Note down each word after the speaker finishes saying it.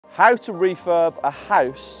How to refurb a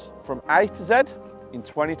house from A to Z in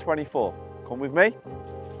 2024. Come with me,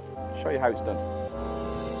 show you how it's done.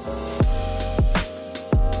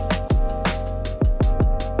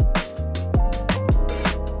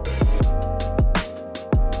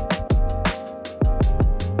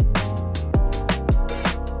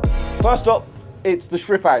 First up, it's the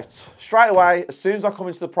strip out. Straight away, as soon as I come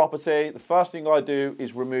into the property, the first thing I do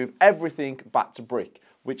is remove everything back to brick,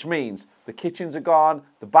 which means the kitchens are gone,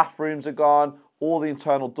 the bathrooms are gone, all the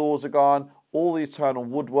internal doors are gone, all the internal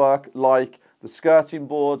woodwork like the skirting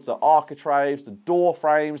boards, the architraves, the door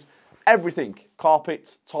frames, everything,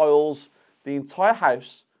 carpets, tiles, the entire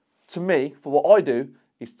house, to me, for what I do,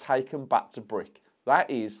 is taken back to brick. That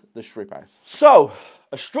is the strip out. So,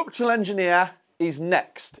 a structural engineer is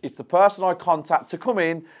next. It's the person I contact to come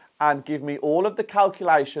in and give me all of the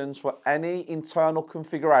calculations for any internal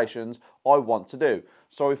configurations I want to do.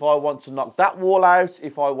 So if I want to knock that wall out,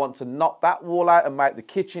 if I want to knock that wall out and make the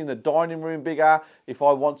kitchen, the dining room bigger, if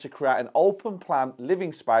I want to create an open plan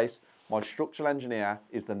living space, my structural engineer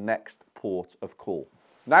is the next port of call.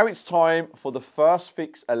 Now it's time for the first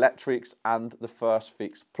fix electrics and the first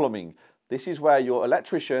fix plumbing. This is where your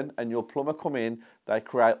electrician and your plumber come in. They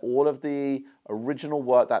create all of the original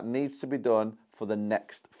work that needs to be done for the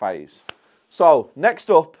next phase. So next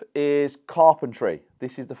up is carpentry.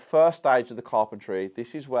 This is the first stage of the carpentry.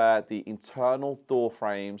 This is where the internal door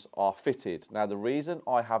frames are fitted. Now the reason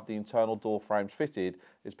I have the internal door frames fitted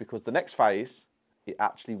is because the next phase, it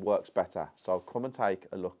actually works better. So come and take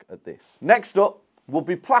a look at this. Next up will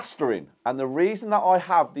be plastering, and the reason that I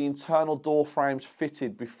have the internal door frames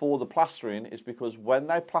fitted before the plastering is because when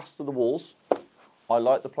they plaster the walls, I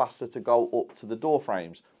like the plaster to go up to the door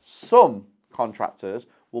frames. Some contractors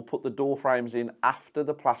will put the door frames in after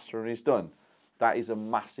the plastering is done. That is a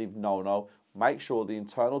massive no-no. Make sure the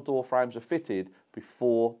internal door frames are fitted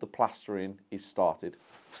before the plastering is started.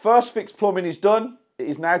 First fix plumbing is done. It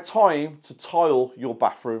is now time to tile your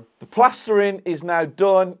bathroom. The plastering is now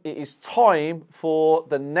done. It is time for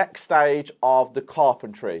the next stage of the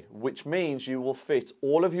carpentry, which means you will fit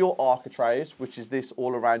all of your architraves, which is this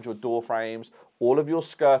all around your door frames, all of your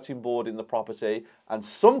skirting board in the property, and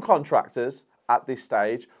some contractors at this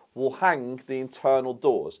stage will hang the internal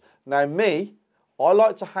doors. Now me, I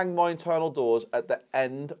like to hang my internal doors at the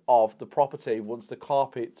end of the property once the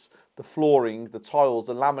carpets, the flooring, the tiles,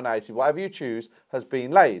 the laminating, whatever you choose, has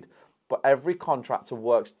been laid. But every contractor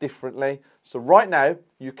works differently. So right now,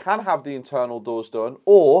 you can have the internal doors done,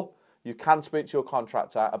 or you can speak to your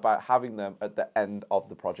contractor about having them at the end of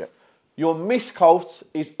the project. Your mist coat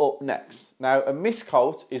is up next. Now, a mist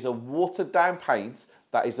coat is a watered down paint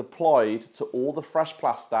that is applied to all the fresh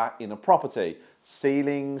plaster in a property,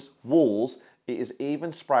 ceilings, walls. It is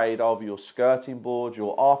even sprayed over your skirting board,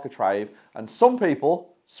 your architrave, and some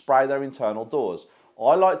people spray their internal doors.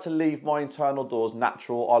 I like to leave my internal doors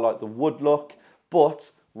natural. I like the wood look,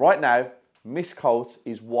 but right now, mist coat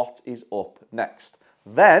is what is up next.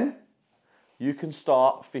 Then you can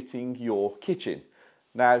start fitting your kitchen.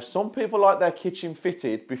 Now, some people like their kitchen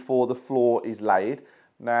fitted before the floor is laid.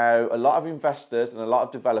 Now, a lot of investors and a lot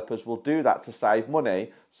of developers will do that to save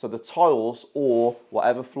money, so the tiles or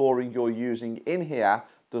whatever flooring you're using in here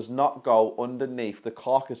does not go underneath the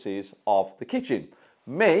carcasses of the kitchen.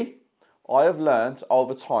 Me, I have learned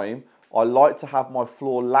over time, I like to have my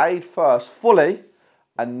floor laid first fully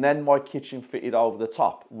and then my kitchen fitted over the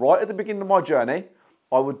top. Right at the beginning of my journey,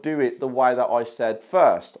 I would do it the way that I said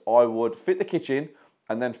first. I would fit the kitchen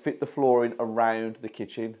and then fit the flooring around the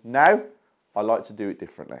kitchen. Now, I like to do it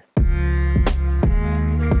differently.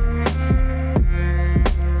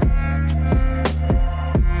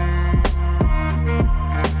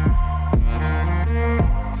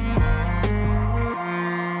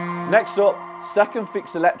 Next up, second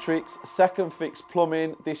fix electrics, second fix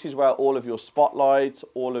plumbing. This is where all of your spotlights,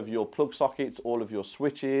 all of your plug sockets, all of your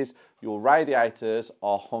switches, your radiators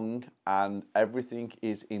are hung and everything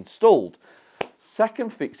is installed.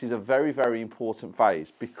 Second fix is a very, very important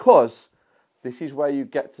phase because this is where you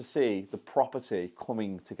get to see the property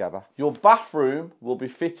coming together. Your bathroom will be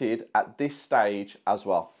fitted at this stage as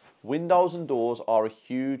well. Windows and doors are a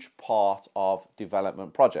huge part of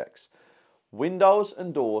development projects. Windows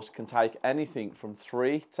and doors can take anything from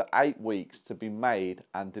 3 to 8 weeks to be made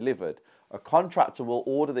and delivered. A contractor will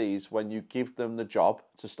order these when you give them the job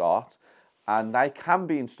to start, and they can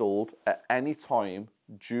be installed at any time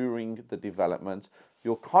during the development.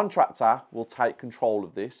 Your contractor will take control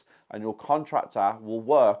of this, and your contractor will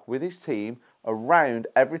work with his team around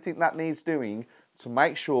everything that needs doing to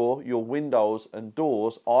make sure your windows and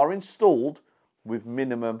doors are installed with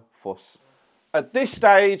minimum fuss. At this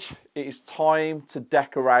stage, it is time to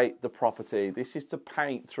decorate the property. This is to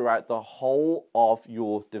paint throughout the whole of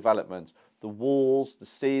your development. The walls, the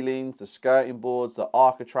ceilings, the skirting boards, the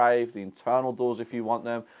architrave, the internal doors if you want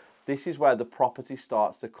them. This is where the property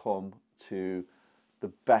starts to come to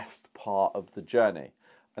the best part of the journey.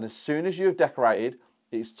 And as soon as you have decorated,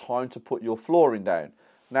 it's time to put your flooring down.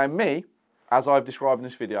 Now me, as I've described in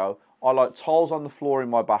this video, I like tiles on the floor in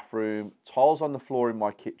my bathroom, tiles on the floor in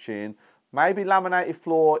my kitchen, maybe laminated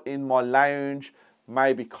floor in my lounge,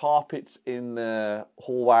 maybe carpets in the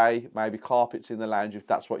hallway, maybe carpets in the lounge if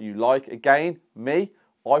that's what you like. Again, me,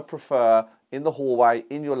 I prefer in the hallway,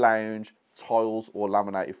 in your lounge, tiles or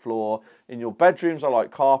laminated floor. In your bedrooms, I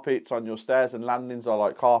like carpets. On your stairs and landings, I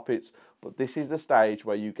like carpets. But this is the stage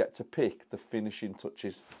where you get to pick the finishing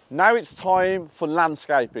touches. Now it's time for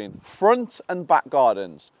landscaping, front and back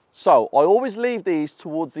gardens. So I always leave these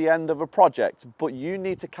towards the end of a project, but you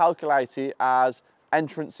need to calculate it as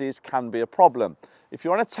entrances can be a problem. If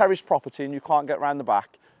you're on a terrace property and you can't get around the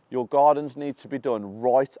back, your gardens need to be done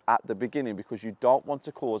right at the beginning because you don't want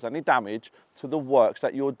to cause any damage to the works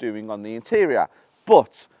that you're doing on the interior.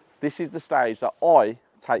 But this is the stage that I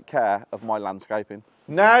take care of my landscaping.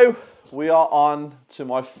 Now we are on to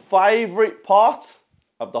my favourite part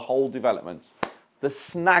of the whole development, the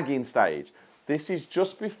snagging stage. This is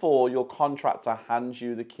just before your contractor hands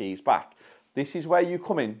you the keys back. This is where you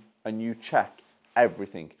come in and you check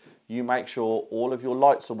everything. You make sure all of your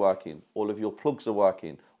lights are working, all of your plugs are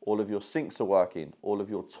working, all of your sinks are working, all of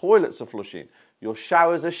your toilets are flushing, your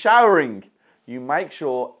showers are showering. You make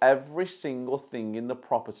sure every single thing in the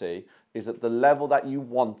property is at the level that you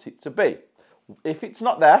want it to be. If it's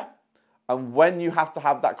not there, and when you have to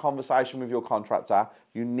have that conversation with your contractor,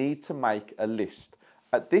 you need to make a list.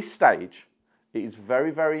 At this stage, it is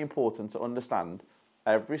very, very important to understand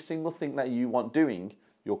every single thing that you want doing,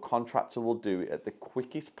 your contractor will do it at the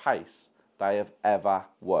quickest pace they have ever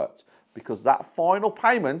worked. Because that final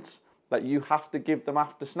payment that you have to give them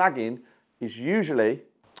after snagging is usually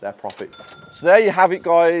their profit. So there you have it,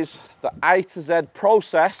 guys, the A to Z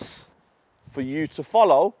process for you to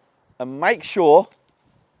follow and make sure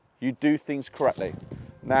you do things correctly.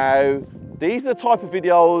 Now, these are the type of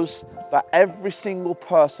videos that every single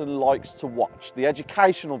person likes to watch, the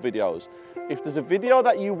educational videos. If there's a video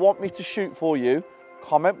that you want me to shoot for you,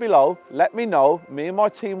 comment below, let me know. Me and my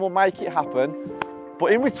team will make it happen.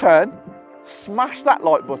 But in return, smash that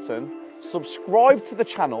like button, subscribe to the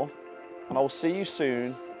channel, and I'll see you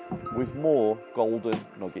soon with more golden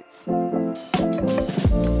nuggets.